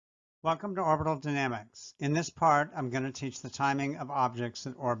Welcome to Orbital Dynamics. In this part, I'm going to teach the timing of objects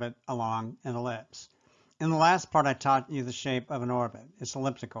that orbit along an ellipse. In the last part, I taught you the shape of an orbit. It's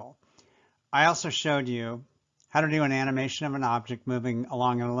elliptical. I also showed you how to do an animation of an object moving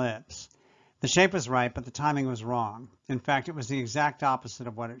along an ellipse. The shape was right, but the timing was wrong. In fact, it was the exact opposite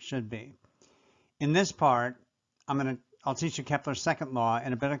of what it should be. In this part, I'll teach you Kepler's second law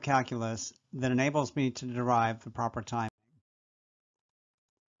and a bit of calculus that enables me to derive the proper timing.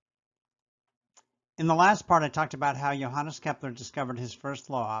 In the last part, I talked about how Johannes Kepler discovered his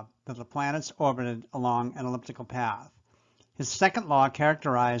first law, that the planets orbited along an elliptical path. His second law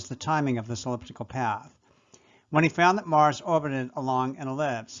characterized the timing of this elliptical path. When he found that Mars orbited along an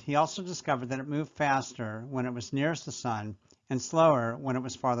ellipse, he also discovered that it moved faster when it was nearest the Sun and slower when it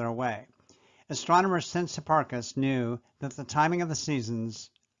was farther away. Astronomers since Hipparchus knew that the timing of the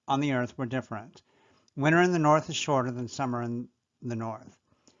seasons on the Earth were different. Winter in the north is shorter than summer in the north.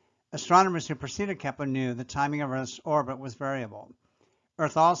 Astronomers who preceded Kepler knew the timing of Earth's orbit was variable.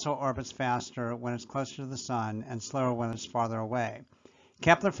 Earth also orbits faster when it's closer to the Sun and slower when it's farther away.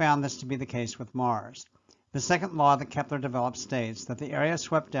 Kepler found this to be the case with Mars. The second law that Kepler developed states that the area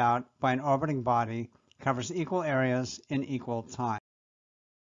swept out by an orbiting body covers equal areas in equal time.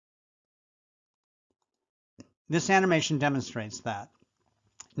 This animation demonstrates that.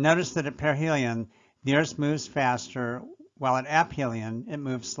 Notice that at perihelion, the Earth moves faster, while at aphelion, it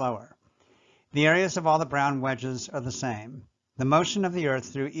moves slower. The areas of all the brown wedges are the same. The motion of the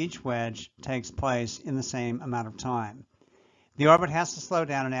Earth through each wedge takes place in the same amount of time. The orbit has to slow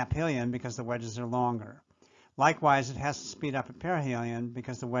down at aphelion because the wedges are longer. Likewise, it has to speed up at perihelion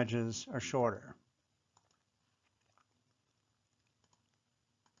because the wedges are shorter.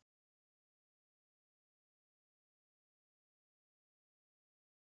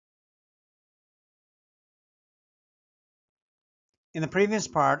 In the previous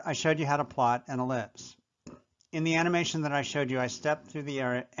part, I showed you how to plot an ellipse. In the animation that I showed you, I stepped through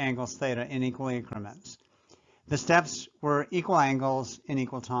the angles theta in equal increments. The steps were equal angles in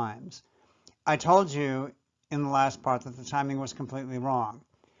equal times. I told you in the last part that the timing was completely wrong.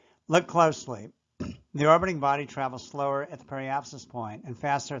 Look closely. The orbiting body travels slower at the periapsis point and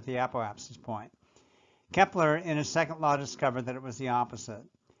faster at the apoapsis point. Kepler, in his second law, discovered that it was the opposite.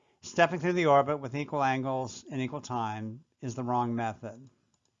 Stepping through the orbit with equal angles in equal time is the wrong method.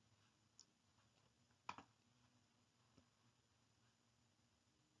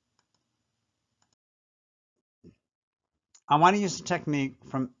 I want to use a technique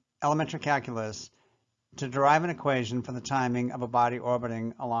from elementary calculus to derive an equation for the timing of a body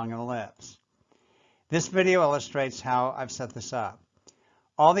orbiting along an ellipse. This video illustrates how I've set this up.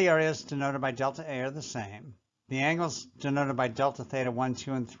 All the areas denoted by delta A are the same. The angles denoted by delta theta 1,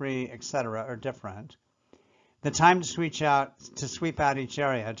 2, and 3, etc. are different. The time to sweep out each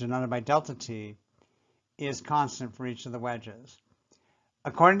area, denoted by delta t, is constant for each of the wedges.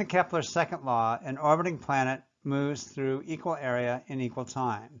 According to Kepler's second law, an orbiting planet moves through equal area in equal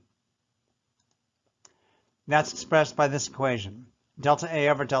time. That's expressed by this equation. Delta A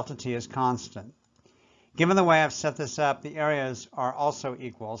over delta t is constant. Given the way I've set this up, the areas are also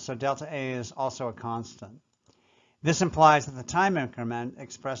equal, so delta A is also a constant. This implies that the time increment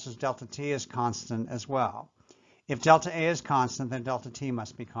expresses delta t as constant as well. If delta A is constant, then delta t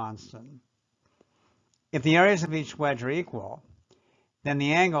must be constant. If the areas of each wedge are equal, then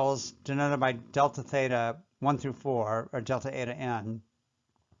the angles denoted by delta theta 1 through 4, or delta A to n,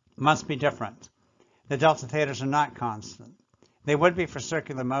 must be different. The delta thetas are not constant. They would be for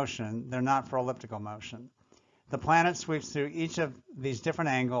circular motion, they're not for elliptical motion. The planet sweeps through each of these different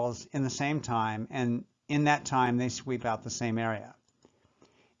angles in the same time, and in that time they sweep out the same area.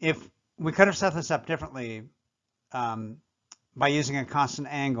 If we could have set this up differently by using a constant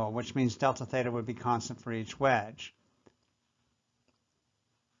angle, which means delta theta would be constant for each wedge.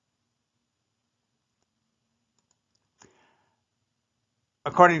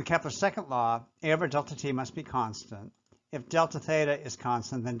 According to Kepler's second law, A over delta t must be constant. If delta theta is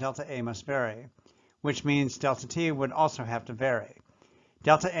constant, then delta A must vary, which means delta t would also have to vary.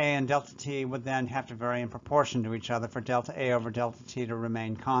 Delta A and delta t would then have to vary in proportion to each other for delta A over delta t to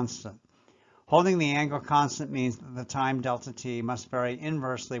remain constant. Holding the angle constant means that the time delta t must vary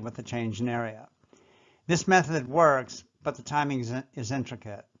inversely with the change in area. This method works, but the timing is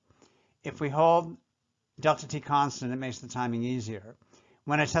intricate. If we hold delta t constant, it makes the timing easier.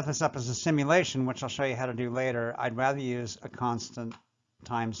 When I set this up as a simulation, which I'll show you how to do later, I'd rather use a constant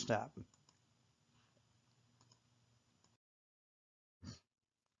time step.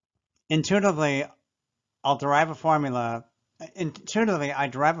 Intuitively, I derive a formula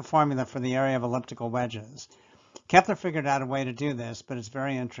for the area of elliptical wedges. Kepler figured out a way to do this, but it's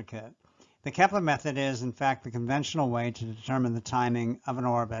very intricate. The Kepler method is, in fact, the conventional way to determine the timing of an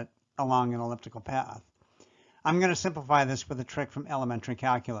orbit along an elliptical path. I'm going to simplify this with a trick from elementary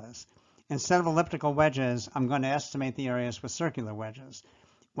calculus. Instead of elliptical wedges, I'm going to estimate the areas with circular wedges.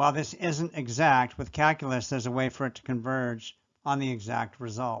 While this isn't exact, with calculus, there's a way for it to converge on the exact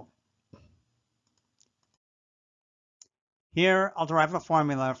result. Here, I'll derive a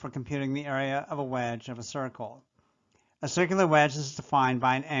formula for computing the area of a wedge of a circle. A circular wedge is defined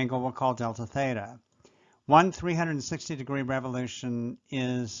by an angle we'll call delta theta. One 360-degree revolution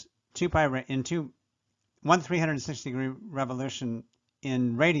is 2 pi one 360-degree revolution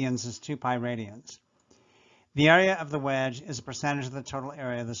in radians is 2 pi radians. The area of the wedge is a percentage of the total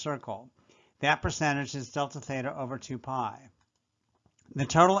area of the circle. That percentage is delta theta over 2 pi. The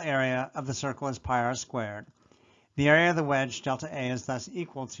total area of the circle is pi r squared. The area of the wedge, delta A, is thus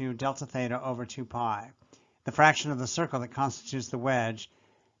equal to delta theta over 2 pi, the fraction of the circle that constitutes the wedge,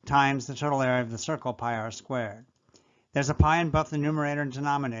 times the total area of the circle, pi r squared. There's a pi in both the numerator and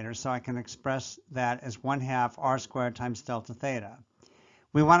denominator, so I can express that as 1/2 r squared times delta theta.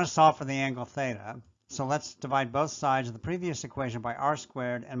 We want to solve for the angle theta, so let's divide both sides of the previous equation by r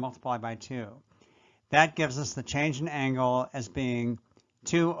squared and multiply by 2. That gives us the change in angle as being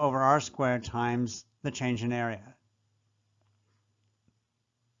 2 over r squared times the change in area,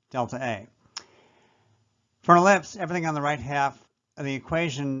 delta A. For an ellipse, everything on the right half of the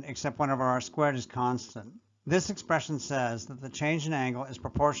equation except 1 over r squared is constant. This expression says that the change in angle is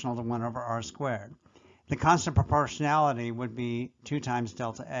proportional to 1 over r squared. The constant proportionality would be 2 times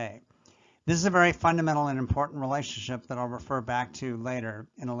delta A. This is a very fundamental and important relationship that I'll refer back to later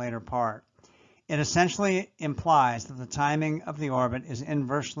in a later part. It essentially implies that the timing of the orbit is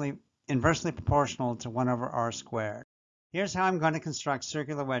inversely proportional to 1 over r squared. Here's how I'm going to construct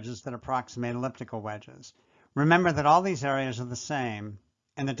circular wedges that approximate elliptical wedges. Remember that all these areas are the same,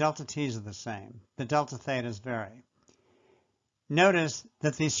 and the delta t's are the same. The delta thetas vary. Notice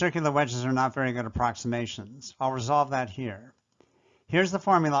that these circular wedges are not very good approximations. I'll resolve that here. Here's the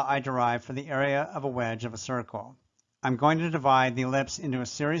formula I derived for the area of a wedge of a circle. I'm going to divide the ellipse into a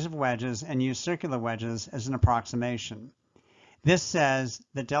series of wedges and use circular wedges as an approximation. This says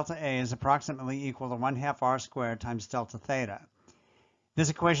that delta A is approximately equal to 1/2 r squared times delta theta. This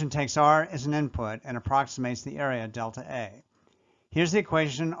equation takes r as an input and approximates the area delta A. Here's the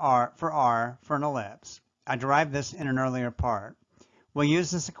equation for an ellipse. I derived this in an earlier part. We'll use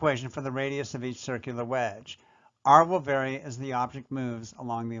this equation for the radius of each circular wedge. R will vary as the object moves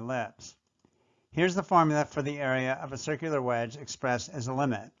along the ellipse. Here's the formula for the area of a circular wedge expressed as a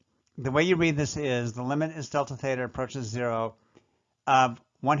limit. The way you read this is the limit as delta theta approaches 0 of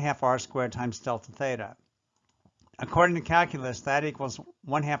 1/2 r squared times delta theta. According to calculus, that equals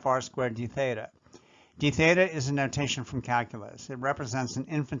 1/2 r squared d theta. D theta is a notation from calculus. It represents an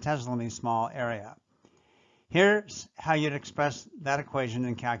infinitesimally small area. Here's how you'd express that equation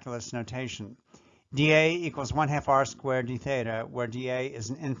in calculus notation. dA equals 1/2 r squared d theta, where dA is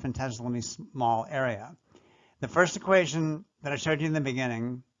an infinitesimally small area. The first equation that I showed you in the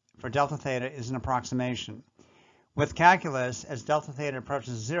beginning for delta theta is an approximation. With calculus, as delta theta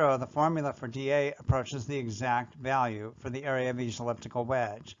approaches 0, the formula for dA approaches the exact value for the area of each elliptical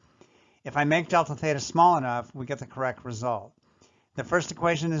wedge. If I make delta theta small enough, we get the correct result. The first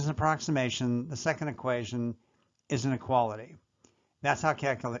equation is an approximation. The second equation is an equality. That's how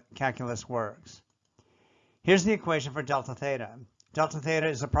calculus works. Here's the equation for delta theta. Delta theta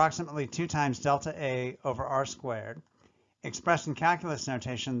is approximately 2 times delta A over r squared. Expressed in calculus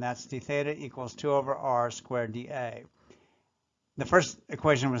notation, that's d theta equals 2 over r squared dA. The first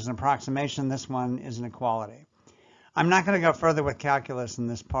equation was an approximation. This one is an equality. I'm not going to go further with calculus in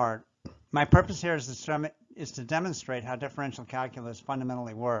this part. My purpose here is to demonstrate how differential calculus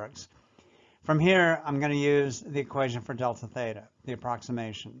fundamentally works. From here, I'm going to use the equation for delta theta, the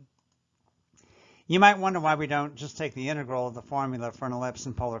approximation. You might wonder why we don't just take the integral of the formula for an ellipse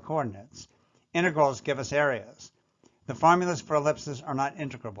in polar coordinates. Integrals give us areas. The formulas for ellipses are not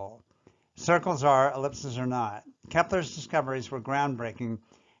integrable. Circles are, ellipses are not. Kepler's discoveries were groundbreaking.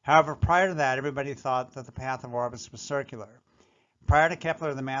 However, prior to that, everybody thought that the path of orbits was circular. Prior to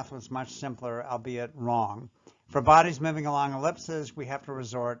Kepler, the math was much simpler, albeit wrong. For bodies moving along ellipses, we have to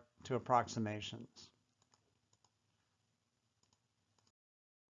resort to approximations.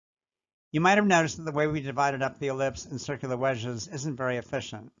 You might have noticed that the way we divided up the ellipse in circular wedges isn't very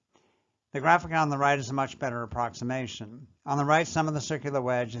efficient. The graphic on the right is a much better approximation. On the right, some of the circular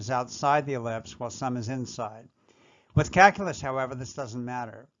wedge is outside the ellipse, while some is inside. With calculus, however, this doesn't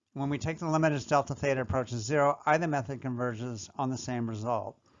matter. When we take the limit as delta theta approaches 0, either method converges on the same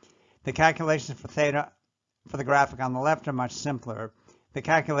result. The calculations for theta for the graphic on the left are much simpler. The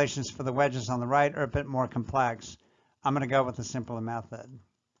calculations for the wedges on the right are a bit more complex. I'm going to go with the simpler method.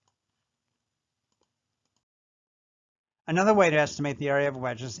 Another way to estimate the area of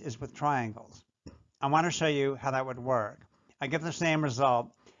wedges is with triangles. I want to show you how that would work. I get the same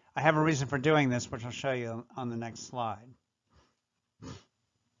result. I have a reason for doing this, which I'll show you on the next slide.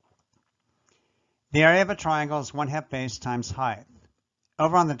 The area of a triangle is 1/2 base times height.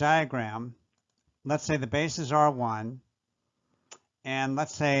 Over on the diagram, let's say the base is R1, and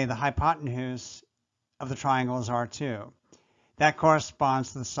let's say the hypotenuse of the triangle is R2. That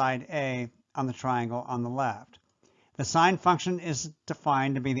corresponds to the side A on the triangle on the left. The sine function is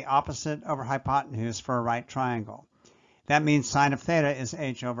defined to be the opposite over hypotenuse for a right triangle. That means sine of theta is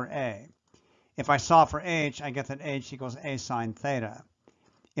h over a. If I solve for h, I get that h equals a sine theta.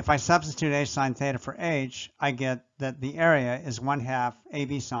 If I substitute a sine theta for h, I get that the area is 1/2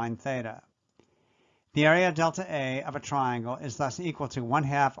 ab sine theta. The area delta A of a triangle is thus equal to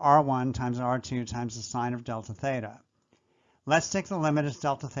 1/2 R1 times R2 times the sine of delta theta. Let's take the limit as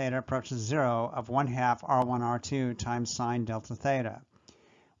delta theta approaches 0 of 1/2 R1 R2 times sine delta theta.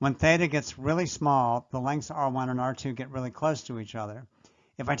 When theta gets really small, the lengths R1 and R2 get really close to each other.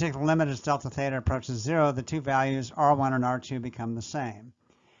 If I take the limit as delta theta approaches 0, the two values R1 and R2 become the same.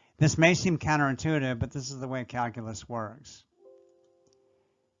 This may seem counterintuitive, but this is the way calculus works.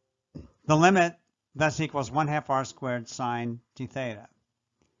 The limit thus equals 1/2 r squared sine d theta.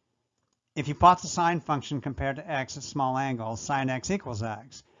 If you plot the sine function compared to x at small angles, sine x equals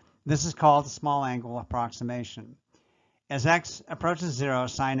x. This is called the small angle approximation. As x approaches 0,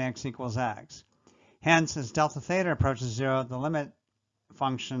 sine x equals x. Hence, as delta theta approaches 0, the limit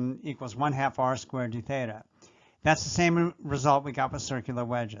function equals 1/2 r squared d theta. That's the same result we got with circular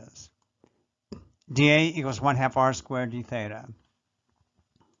wedges. dA equals 1/2 r squared d theta.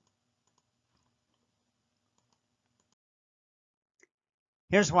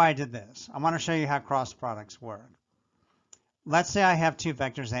 Here's why I did this. I want to show you how cross products work. Let's say I have two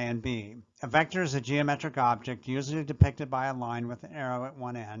vectors A and B. A vector is a geometric object usually depicted by a line with an arrow at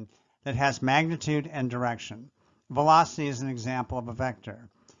one end that has magnitude and direction. Velocity is an example of a vector.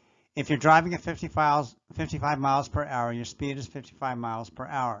 If you're driving at 55 miles per hour, your speed is 55 miles per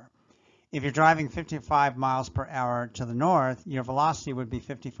hour. If you're driving 55 miles per hour to the north, your velocity would be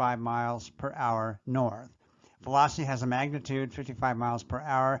 55 miles per hour north. Velocity has a magnitude, 55 miles per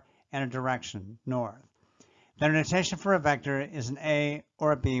hour, and a direction, north. The notation for a vector is an A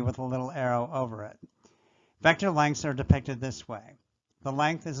or a B with a little arrow over it. Vector lengths are depicted this way. The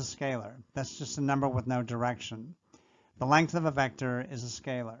length is a scalar. That's just a number with no direction. The length of a vector is a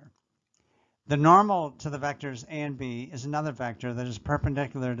scalar. The normal to the vectors A and B is another vector that is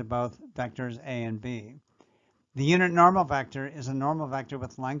perpendicular to both vectors A and B. The unit normal vector is a normal vector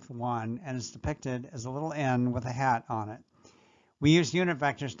with length 1 and is depicted as a little n with a hat on it. We use unit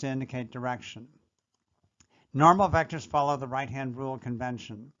vectors to indicate direction. Normal vectors follow the right-hand rule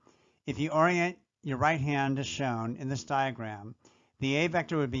convention. If you orient your right hand as shown in this diagram, the A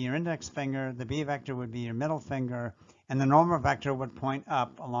vector would be your index finger, the B vector would be your middle finger, and the normal vector would point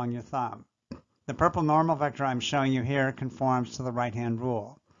up along your thumb. The purple normal vector I'm showing you here conforms to the right-hand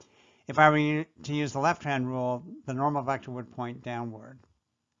rule. If I were to use the left-hand rule, the normal vector would point downward.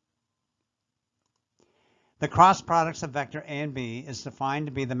 The cross products of vector A and B is defined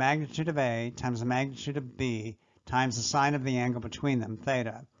to be the magnitude of A times the magnitude of B times the sine of the angle between them,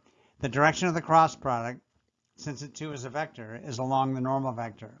 theta. The direction of the cross product, since it too is a vector, is along the normal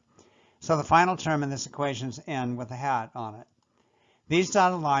vector. So the final term in this equation is n with a hat on it. These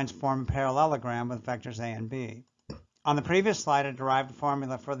dotted lines form a parallelogram with vectors A and B. On the previous slide, I derived a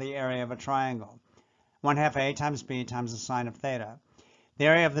formula for the area of a triangle, 1/2 A times B times the sine of theta. The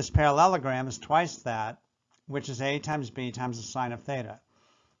area of this parallelogram is twice that, which is A times B times the sine of theta.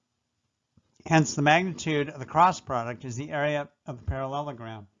 Hence, the magnitude of the cross product is the area of the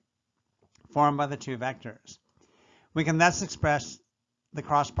parallelogram formed by the two vectors. We can thus express the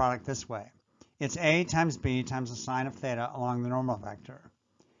cross product this way. It's A times B times the sine of theta along the normal vector.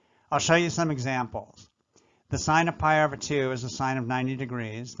 I'll show you some examples. The sine of pi over 2 is a sine of 90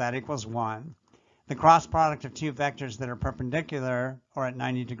 degrees. That equals 1. The cross product of two vectors that are perpendicular or at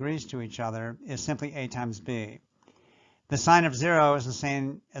 90 degrees to each other is simply A times B. The sine of 0 is the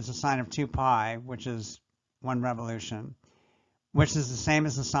same as the sine of 2 pi, which is 1 revolution, which is the same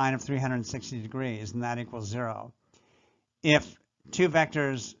as the sine of 360 degrees, and that equals 0. If two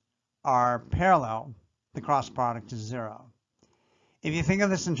vectors are parallel, the cross product is 0. If you think of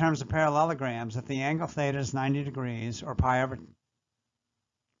this in terms of parallelograms, if the angle theta is 90 degrees, or pi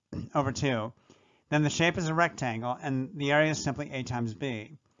over 2, then the shape is a rectangle, and the area is simply A times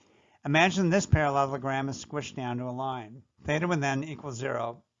B. Imagine this parallelogram is squished down to a line. Theta would then equal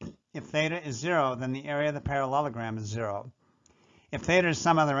 0. If theta is 0, then the area of the parallelogram is 0. If theta is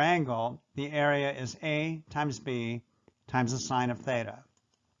some other angle, the area is A times B times the sine of theta.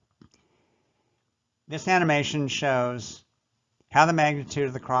 This animation shows how the magnitude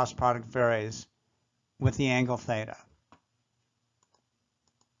of the cross product varies with the angle theta.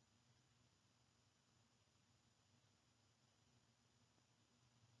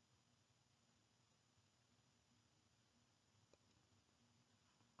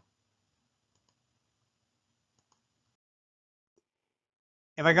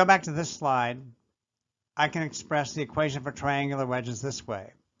 If I go back to this slide, I can express the equation for triangular wedges this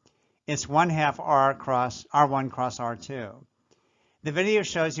way. It's 1/2 R cross R1 cross R2. The video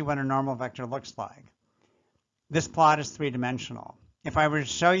shows you what a normal vector looks like. This plot is three-dimensional. If I were to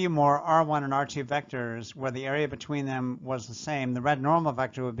show you more R1 and R2 vectors where the area between them was the same, the red normal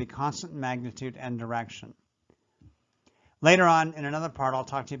vector would be constant in magnitude and direction. Later on in another part, I'll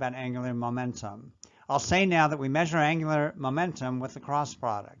talk to you about angular momentum. I'll say now that we measure angular momentum with the cross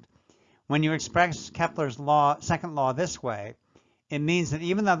product. When you express Kepler's second law this way, it means that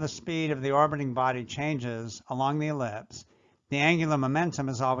even though the speed of the orbiting body changes along the ellipse, the angular momentum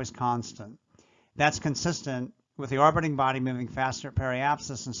is always constant. That's consistent with the orbiting body moving faster at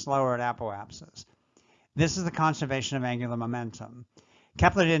periapsis and slower at apoapsis. This is the conservation of angular momentum.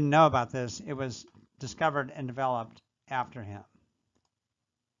 Kepler didn't know about this. It was discovered and developed after him.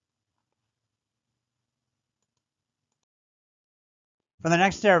 For the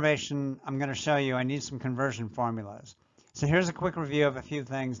next derivation, I'm going to show you I need some conversion formulas. So here's a quick review of a few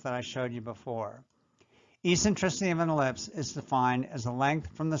things that I showed you before. Eccentricity of an ellipse is defined as the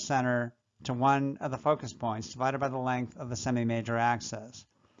length from the center to one of the focus points divided by the length of the semi-major axis.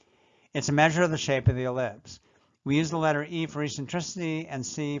 It's a measure of the shape of the ellipse. We use the letter E for eccentricity and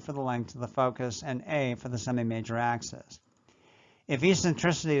C for the length of the focus and A for the semi-major axis. If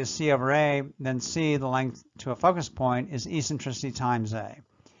eccentricity is C over A, then C, the length to a focus point, is eccentricity times A.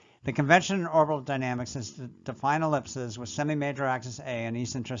 The convention in orbital dynamics is to define ellipses with semi-major axis A and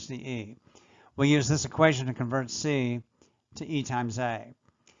eccentricity E. We'll use this equation to convert C to E times A.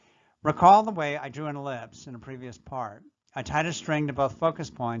 Recall the way I drew an ellipse in a previous part. I tied a string to both focus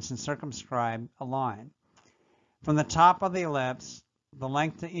points and circumscribed a line. From the top of the ellipse, the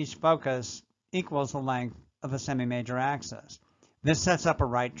length to each focus equals the length of the semi-major axis. This sets up a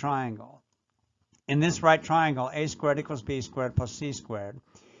right triangle. In this right triangle, A squared equals B squared plus C squared.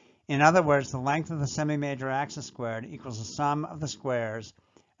 In other words, the length of the semi-major axis squared equals the sum of the squares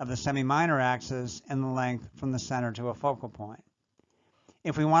of the semi-minor axis and the length from the center to a focal point.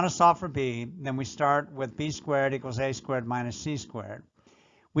 If we want to solve for B, then we start with B squared equals A squared minus C squared.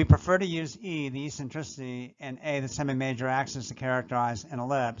 We prefer to use E, the eccentricity, and A, the semi-major axis, to characterize an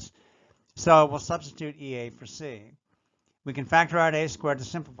ellipse, so we'll substitute EA for C. We can factor out A squared to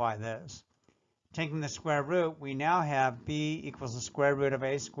simplify this. Taking the square root, we now have B equals the square root of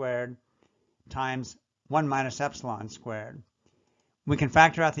A squared times 1 minus epsilon squared. We can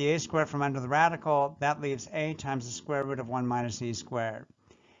factor out the A squared from under the radical. That leaves A times the square root of 1 minus E squared.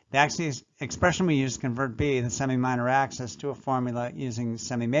 The expression we use to convert B, the semi-minor axis, to a formula using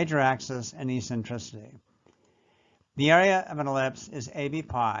semi-major axis and eccentricity. The area of an ellipse is AB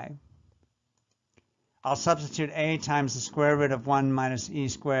pi. I'll substitute A times the square root of 1 minus E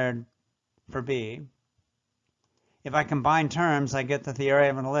squared for B. If I combine terms, I get that the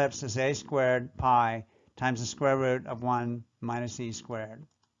area of an ellipse is A squared pi times the square root of 1 minus E squared.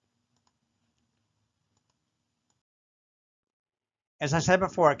 As I said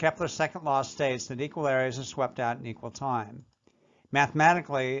before, Kepler's second law states that equal areas are swept out in equal time.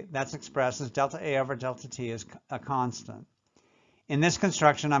 Mathematically, that's expressed as delta A over delta T is a constant. In this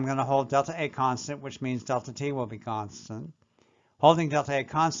construction, I'm going to hold delta A constant, which means delta T will be constant. Holding delta A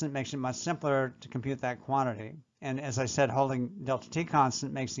constant makes it much simpler to compute that quantity. And as I said, holding delta T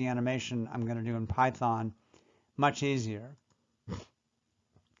constant makes the animation I'm going to do in Python much easier.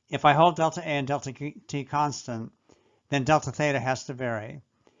 If I hold delta A and delta T constant, then delta theta has to vary.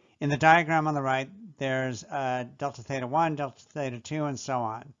 In the diagram on the right, there's delta theta 1, delta theta 2, and so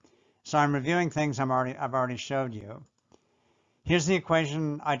on. So I'm reviewing things I've already showed you. Here's the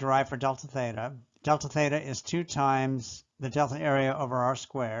equation I derived for delta theta. Delta theta is 2 times the delta area over r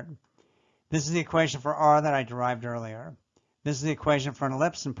squared. This is the equation for r that I derived earlier. This is the equation for an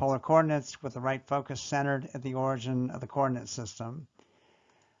ellipse in polar coordinates with the right focus centered at the origin of the coordinate system.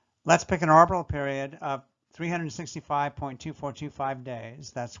 Let's pick an orbital period of 365.2425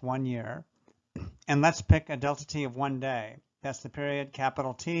 days. That's 1 year. And let's pick a delta t of 1 day. That's the period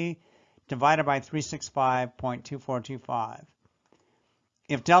capital T divided by 365.2425.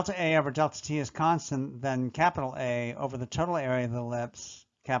 If delta A over delta t is constant, then capital A over the total area of the ellipse,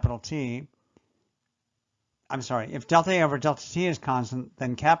 capital T, if delta A over delta t is constant,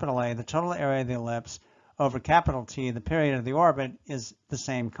 then capital A, the total area of the ellipse, over capital T, the period of the orbit, is the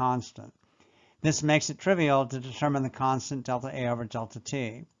same constant. This makes it trivial to determine the constant delta A over delta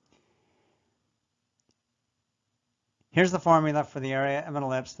t. Here's the formula for the area of an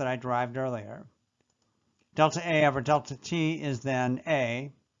ellipse that I derived earlier. Delta A over delta t is then A,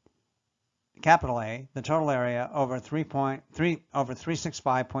 capital A, the total area, over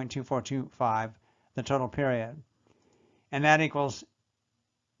 365.2425, the total period. And that equals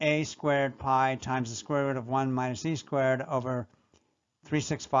A squared pi times the square root of 1 minus E squared over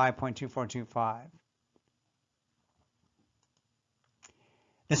 365.2425.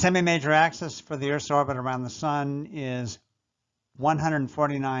 The semi-major axis for the Earth's orbit around the Sun is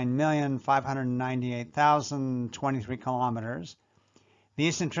 149,598,023 kilometers. The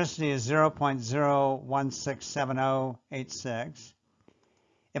eccentricity is 0.0167086.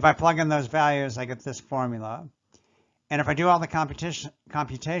 If I plug in those values, I get this formula. And if I do all the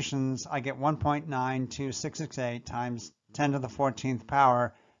computations, I get 1.92668 times 10 to the 14th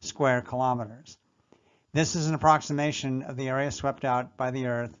power square kilometers. This is an approximation of the area swept out by the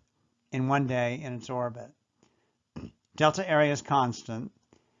Earth in one day in its orbit. Delta area is constant.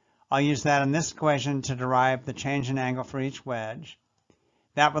 I'll use that in this equation to derive the change in angle for each wedge.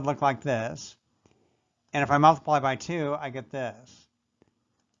 That would look like this. And if I multiply by 2, I get this.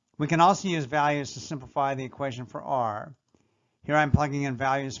 We can also use values to simplify the equation for R. Here I'm plugging in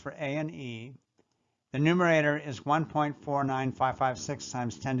values for A and E. The numerator is 1.49556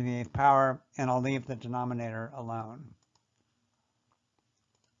 times 10 to the 8th power, and I'll leave the denominator alone.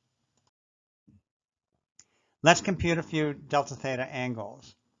 Let's compute a few delta theta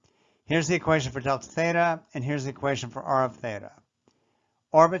angles. Here's the equation for delta theta, and here's the equation for R of theta.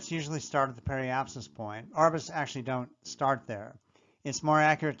 Orbits usually start at the periapsis point. Orbits actually don't start there. It's more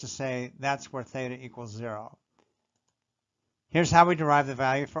accurate to say that's where theta equals 0. Here's how we derive the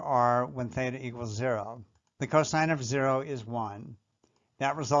value for R when theta equals 0. The cosine of 0 is 1.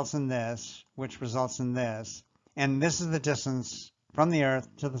 That results in this, which results in this. And this is the distance from the Earth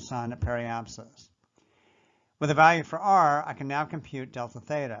to the Sun at periapsis. With a value for R, I can now compute delta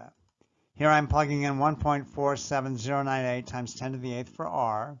theta. Here I'm plugging in 1.47098 times 10 to the 8th for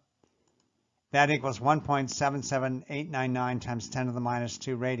R. That equals 1.77899 times 10 to the minus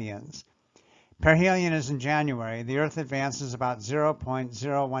 2 radians. Perihelion is in January. The Earth advances about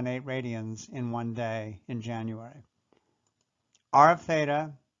 0.018 radians in one day in January. R of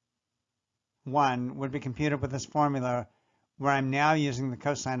theta 1 would be computed with this formula where I'm now using the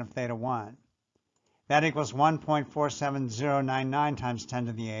cosine of theta 1. That equals 1.47099 times 10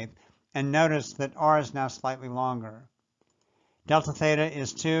 to the 8th. And notice that R is now slightly longer. Delta theta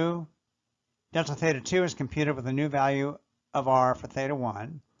is 2. Delta theta 2 is computed with a new value of R for theta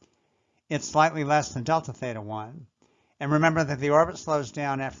 1. It's slightly less than delta theta 1. And remember that the orbit slows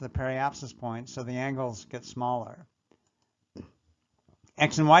down after the periapsis point, so the angles get smaller.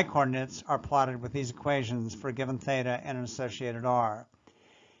 X and Y coordinates are plotted with these equations for a given theta and an associated R.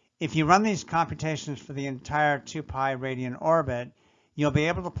 If you run these computations for the entire 2 pi radian orbit, you'll be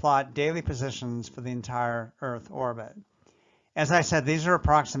able to plot daily positions for the entire Earth orbit. As I said, these are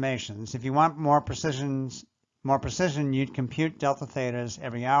approximations. If you want more precision, you'd compute delta thetas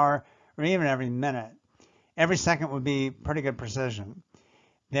every hour or even every minute. Every second would be pretty good precision.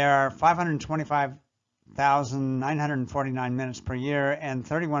 There are 525,949 minutes per year and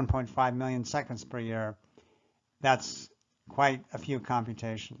 31.5 million seconds per year. That's quite a few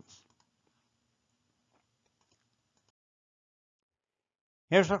computations.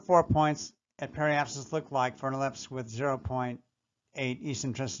 Here's what 4 points at periapsis look like for an ellipse with 0.8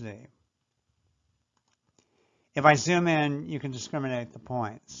 eccentricity. If I zoom in, you can discriminate the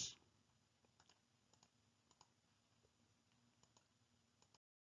points.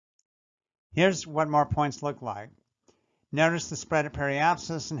 Here's what more points look like. Notice the spread at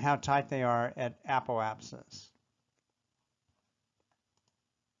periapsis and how tight they are at apoapsis.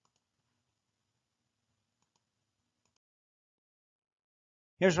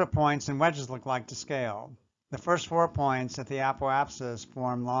 Here's what points and wedges look like to scale. The first 4 points at the apoapsis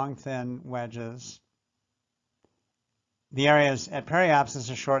form long, thin wedges. The areas at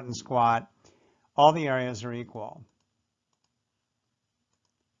periapsis are short and squat. All the areas are equal.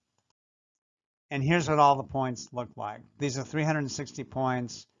 And here's what all the points look like. These are 360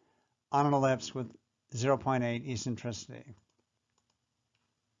 points on an ellipse with 0.8 eccentricity.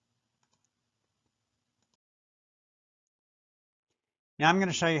 Now I'm going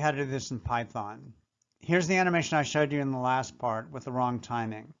to show you how to do this in Python. here's the animation I showed you in the last part with the wrong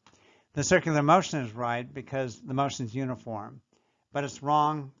timing. The circular motion is right because the motion is uniform, but it's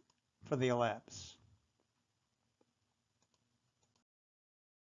wrong for the ellipse.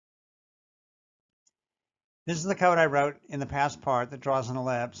 This is the code I wrote in the past part that draws an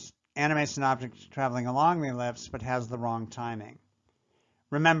ellipse, animates an object traveling along the ellipse, but has the wrong timing.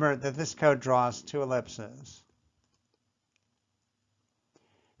 Remember that this code draws two ellipses.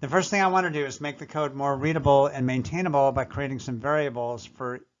 The first thing I want to do is make the code more readable and maintainable by creating some variables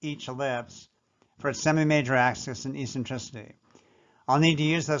for each ellipse for its semi-major axis and eccentricity. I'll need to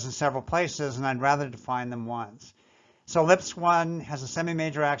use those in several places, and I'd rather define them once. So ellipse 1 has a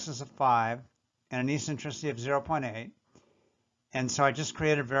semi-major axis of 5 and an eccentricity of 0.8. And so I just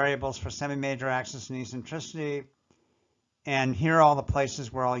created variables for semi-major axis and eccentricity, and here are all the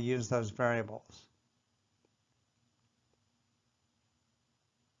places where I'll use those variables.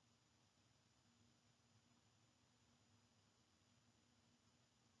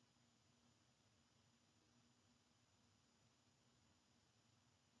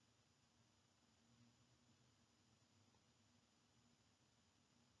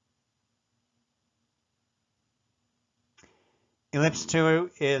 Ellipse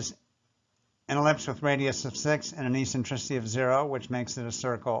 2 is an ellipse with radius of 6 and an eccentricity of 0, which makes it a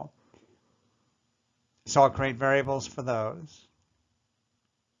circle. So I'll create variables for those.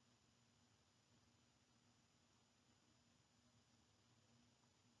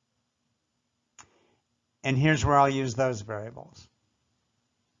 And here's where I'll use those variables.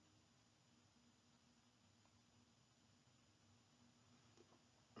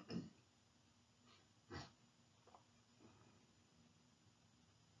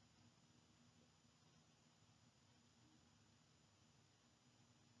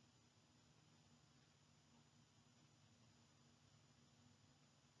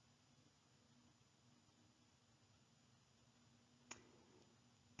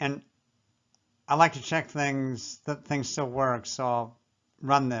 And I like to check that things still work, so I'll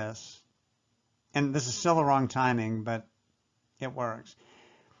run this. And this is still the wrong timing, but it works.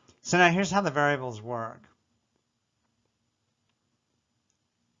 So now here's how the variables work.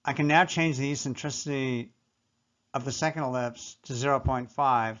 I can now change the eccentricity of the second ellipse to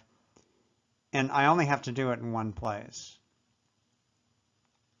 0.5, and I only have to do it in one place.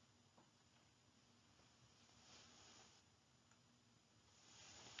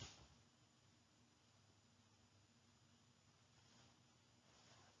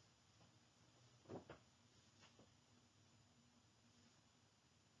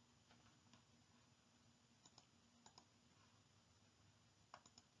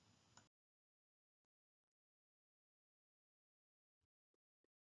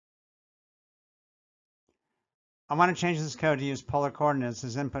 I want to change this code to use polar coordinates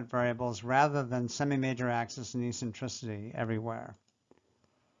as input variables rather than semi-major axis and eccentricity everywhere.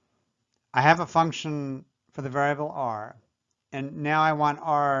 I have a function for the variable r, and now I want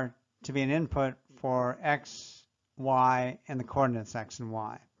r to be an input for x, y, and the coordinates x and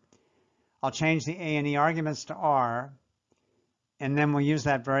y. I'll change the a and e arguments to r, and then we'll use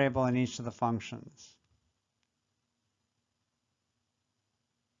that variable in each of the functions.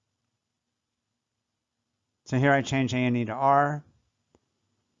 So here I change a and e to r,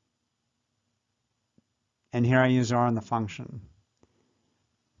 and here I use r in the function.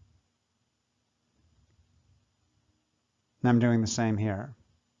 And I'm doing the same here.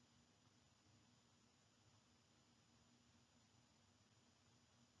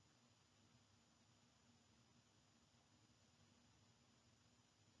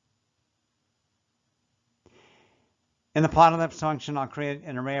 In the plot ellipse function, I'll create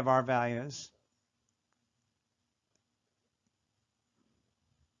an array of r values.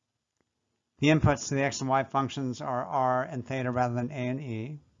 The inputs to the x and y functions are r and theta rather than a and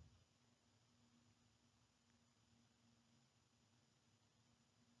e.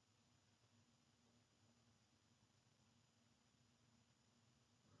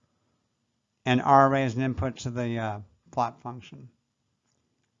 And r array is an input to the plot function.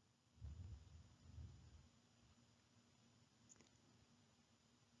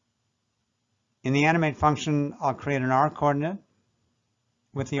 In the animate function, I'll create an r coordinate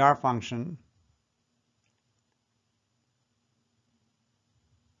with the r function.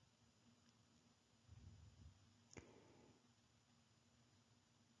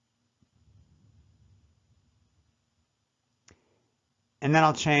 And then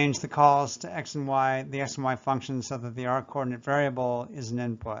I'll change the calls to x and y, the x and y functions, so that the r coordinate variable is an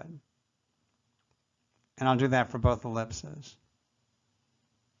input. And I'll do that for both ellipses.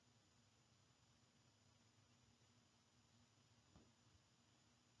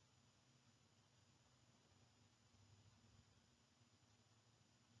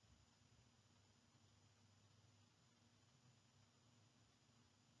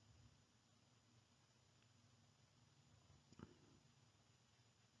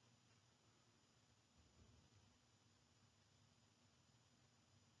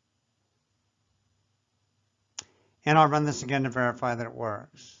 And I'll run this again to verify that it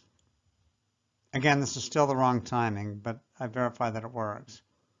works. Again, this is still the wrong timing, but I verify that it works.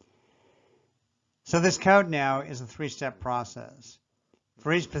 So this code now is a three-step process.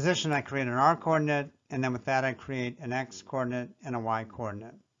 For each position, I create an R coordinate, and then with that, I create an X coordinate and a Y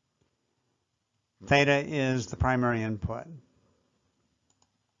coordinate. Theta is the primary input.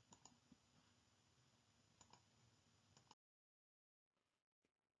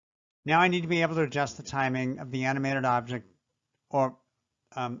 Now I need to be able to adjust the timing of the animated object or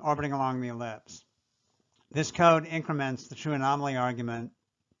orbiting along the ellipse. This code increments the true anomaly argument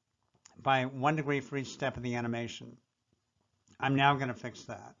by 1 degree for each step of the animation. I'm now going to fix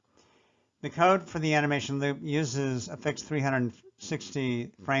that. The code for the animation loop uses a fixed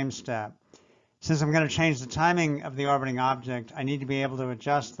 360 frame step. Since I'm going to change the timing of the orbiting object, I need to be able to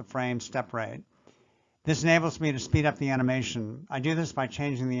adjust the frame step rate. This enables me to speed up the animation. I do this by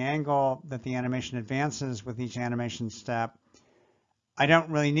changing the angle that the animation advances with each animation step. I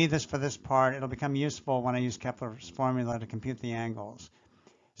don't really need this for this part. It'll become useful when I use Kepler's formula to compute the angles.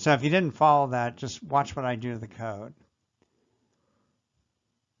 So if you didn't follow that, just watch what I do to the code.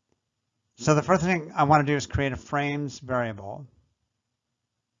 So the first thing I want to do is create a frames variable.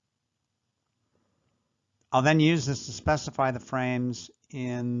 I'll then use this to specify the frames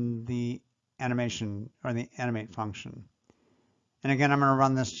in the animation or the animate function. And again, I'm going to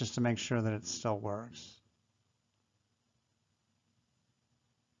run this just to make sure that it still works.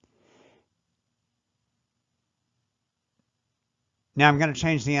 Now I'm going to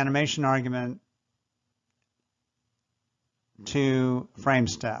change the animation argument to frame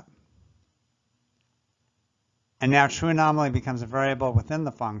step. And now true anomaly becomes a variable within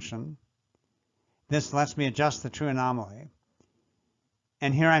the function. This lets me adjust the true anomaly.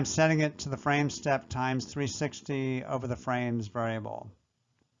 And here I'm setting it to the frame step times 360 over the frames variable.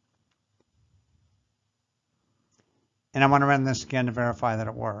 And I want to run this again to verify that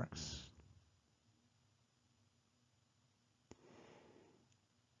it works.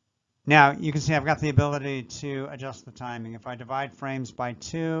 Now you can see I've got the ability to adjust the timing. If I divide frames by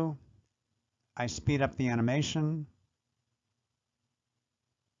 2, I speed up the animation.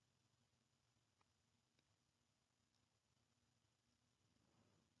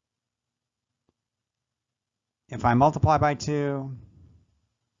 If I multiply by 2,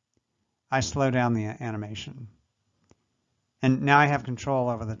 I slow down the animation. And now I have control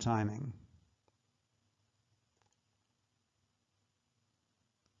over the timing.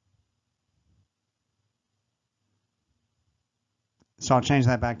 So I'll change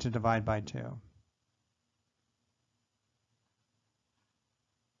that back to divide by 2.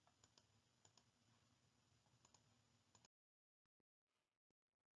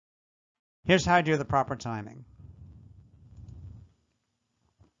 Here's how I do the proper timing.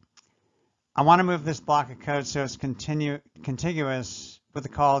 I want to move this block of code so it's contiguous with the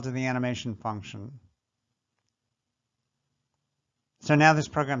call to the animation function. So now this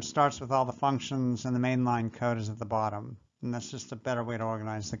program starts with all the functions and the mainline code is at the bottom. And that's just a better way to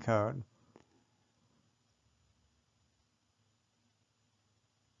organize the code.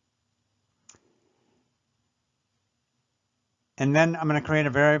 And then I'm going to create a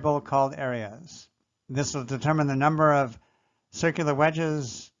variable called areas. This will determine the number of circular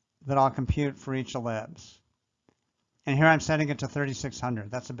wedges that I'll compute for each ellipse. And here I'm setting it to 3600.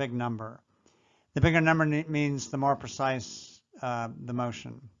 That's a big number. The bigger number means the more precise the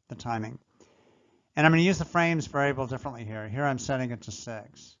motion, the timing. And I'm going to use the frames variable differently here. Here I'm setting it to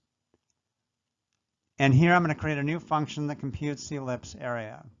 6. And here I'm going to create a new function that computes the ellipse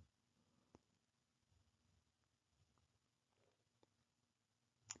area.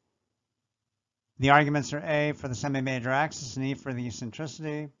 The arguments are A for the semi-major axis and E for the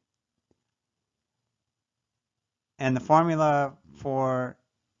eccentricity. And the formula for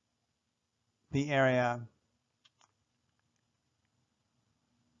the area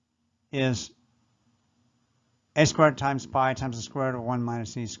is a squared times pi times the square root of 1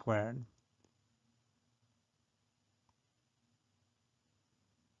 minus e squared.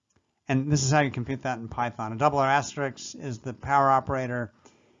 And this is how you compute that in Python. A double or asterisk is the power operator.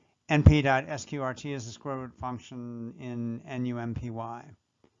 np.sqrt is the square root function in numpy.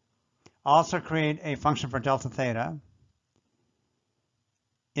 I'll also create a function for delta theta.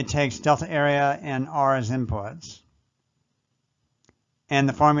 It takes delta area and r as inputs. And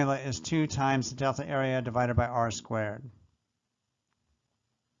the formula is 2 times the delta area divided by r squared.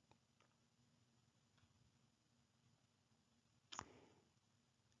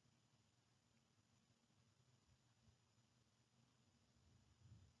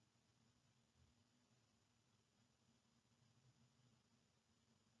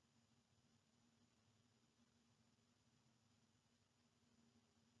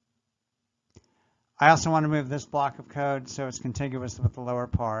 I also want to move this block of code so it's contiguous with the lower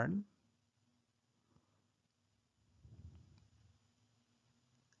part.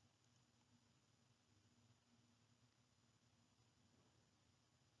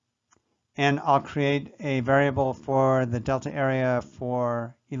 And I'll create a variable for the delta area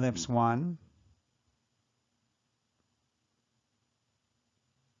for ellipse 1.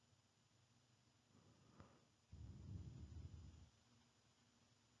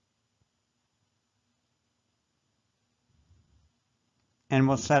 And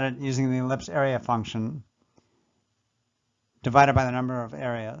we'll set it using the ellipse area function divided by the number of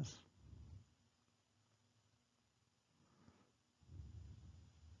areas.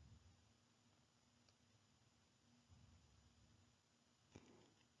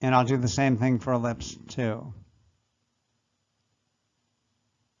 And I'll do the same thing for ellipse 2.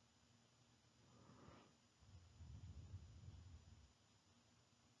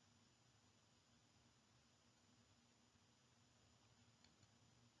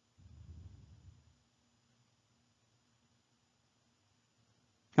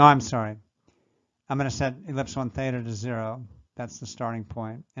 Oh, I'm sorry. I'm going to set ellipse 1 theta to 0. That's the starting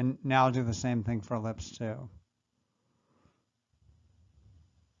point. And now I'll do the same thing for ellipse 2.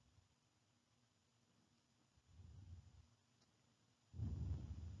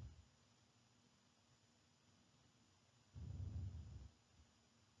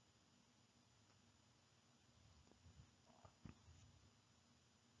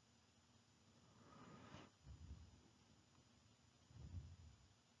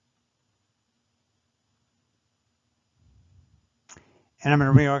 And I'm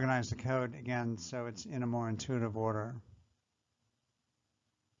going to reorganize the code again so it's in a more intuitive order.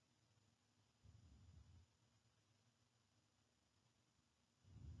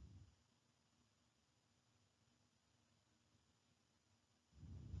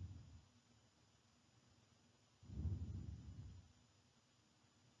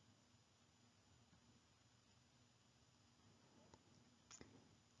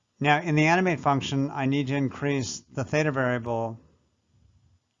 Now, in the animate function, I need to increase the theta variable.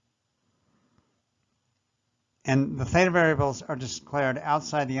 And the theta variables are declared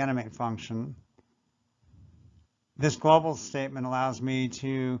outside the animate function. This global statement allows me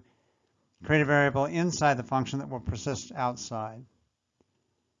to create a variable inside the function that will persist outside.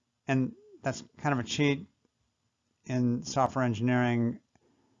 And that's kind of a cheat in software engineering.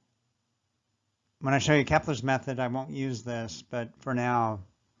 When I show you Kepler's method, I won't use this, but for now,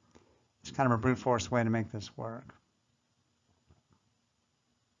 it's kind of a brute force way to make this work.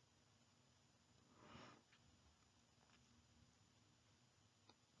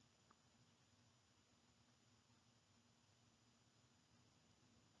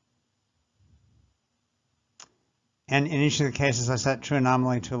 And in each of the cases, I set true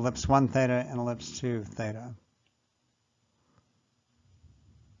anomaly to ellipse 1 theta and ellipse 2 theta.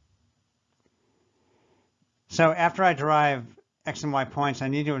 So after I derive x and y points, I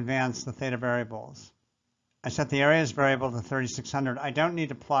need to advance the theta variables. I set the areas variable to 3600. I don't need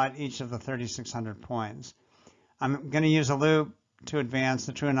to plot each of the 3600 points. I'm going to use a loop to advance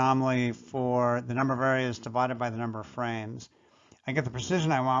the true anomaly for the number of areas divided by the number of frames. I get the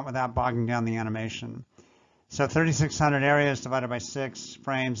precision I want without bogging down the animation. So 3600 areas divided by 6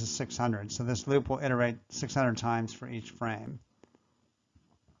 frames is 600. So this loop will iterate 600 times for each frame.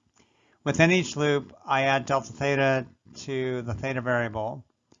 Within each loop, I add delta theta to the theta variable,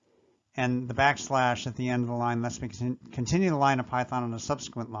 and the backslash at the end of the line lets me continue the line of Python on a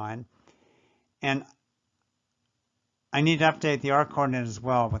subsequent line. And I need to update the r coordinate as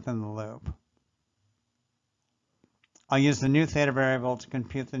well within the loop. I'll use the new theta variable to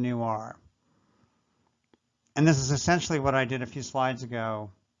compute the new r. And this is essentially what I did a few slides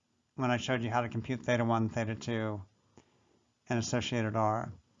ago when I showed you how to compute theta 1, theta 2, and associated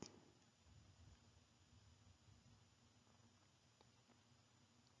r.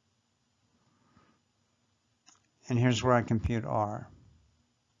 And here's where I compute r.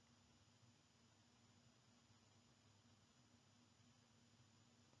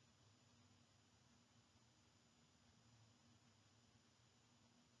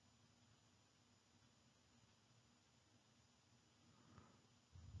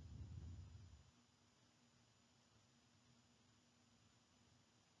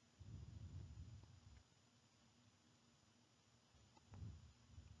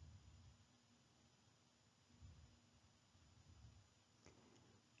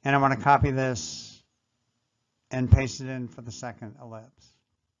 And I want to copy this and paste it in for the second ellipse.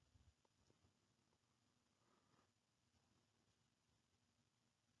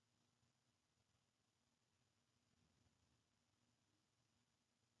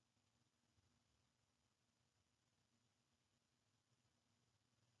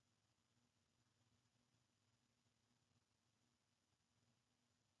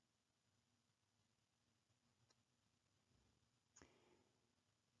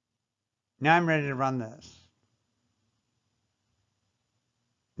 Now I'm ready to run this.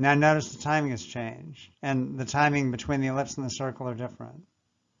 Now notice the timing has changed, and the timing between the ellipse and the circle are different.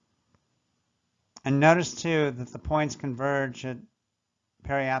 And notice too that the points converge at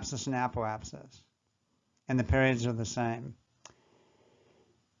periapsis and apoapsis, and the periods are the same.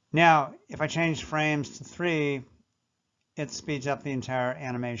 Now, if I change frames to 3, it speeds up the entire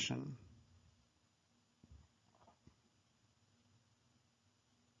animation.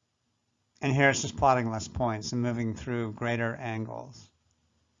 And here it's just plotting less points and moving through greater angles.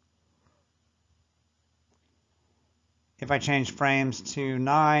 If I change frames to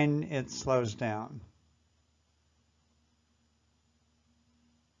 9, it slows down.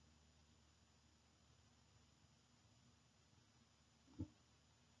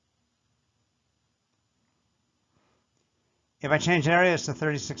 If I change areas to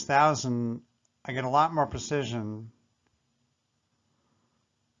 36,000, I get a lot more precision.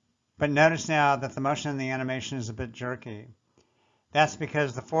 But notice now that the motion in the animation is a bit jerky. That's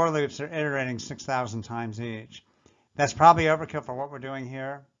because the for loops are iterating 6,000 times each. That's probably overkill for what we're doing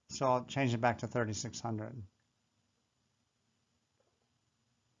here, so I'll change it back to 3,600.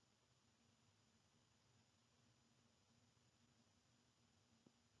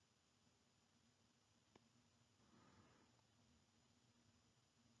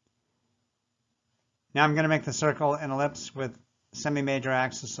 Now I'm going to make the circle an ellipse with semi-major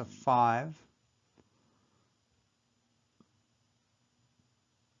axis of 5.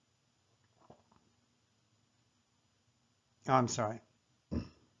 Oh, I'm sorry.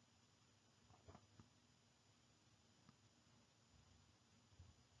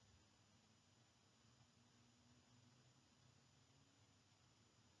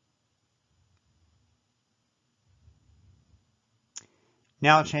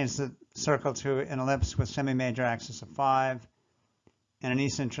 Now I'll change the circle to an ellipse with semi-major axis of 5 and an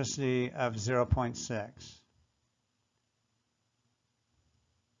eccentricity of 0.6.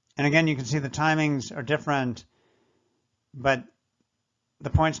 And again, you can see the timings are different, but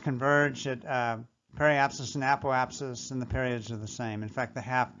the points converge at periapsis and apoapsis, and the periods are the same. In fact, the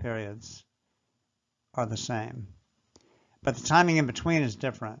half periods are the same. But the timing in between is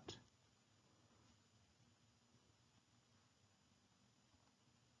different.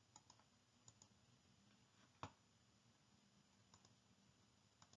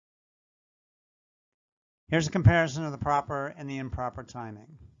 Here's a comparison of the proper and the improper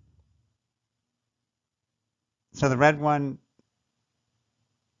timing. So the red one,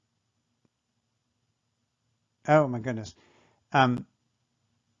 oh my goodness, my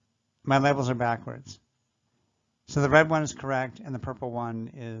labels are backwards. So the red one is correct and the purple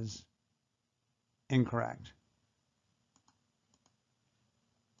one is incorrect.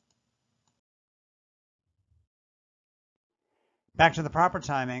 Back to the proper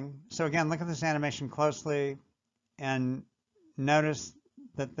timing. So again, look at this animation closely and notice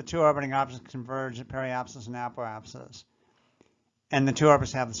that the two orbiting objects converge at periapsis and apoapsis, and the two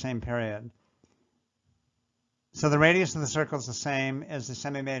orbits have the same period. So the radius of the circle is the same as the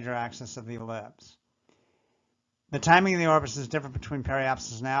semi-major axis of the ellipse. The timing of the orbits is different between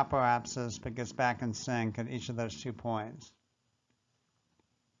periapsis and apoapsis, but gets back in sync at each of those 2 points.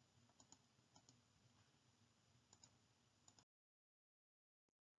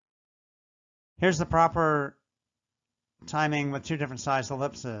 Here's the proper timing with 2 different sized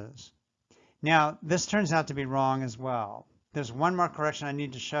ellipses. Now, this turns out to be wrong as well. There's one more correction I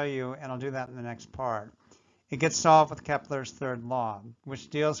need to show you, and I'll do that in the next part. It gets solved with Kepler's third law,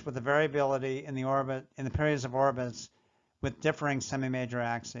 which deals with the variability in the periods of orbits with differing semi-major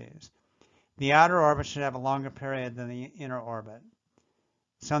axes. The outer orbit should have a longer period than the inner orbit.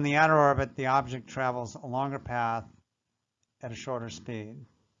 So in the outer orbit, the object travels a longer path at a shorter speed.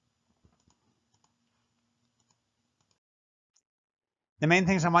 The main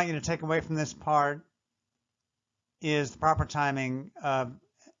things I want you to take away from this part is the proper timing of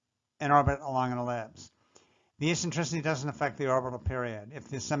an orbit along an ellipse. The eccentricity doesn't affect the orbital period if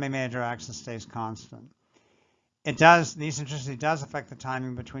the semi-major axis stays constant. The eccentricity does affect the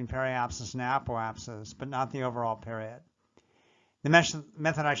timing between periapsis and apoapsis, but not the overall period. The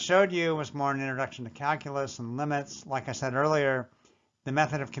method I showed you was more an introduction to calculus and limits. Like I said earlier, the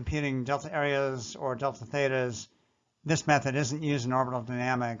method of computing delta areas or delta thetas, this method isn't used in orbital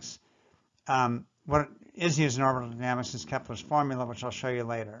dynamics. What is used in orbital dynamics is Kepler's formula, which I'll show you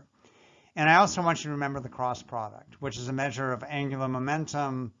later. And I also want you to remember the cross product, which is a measure of angular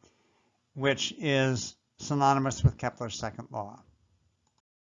momentum, which is synonymous with Kepler's second law.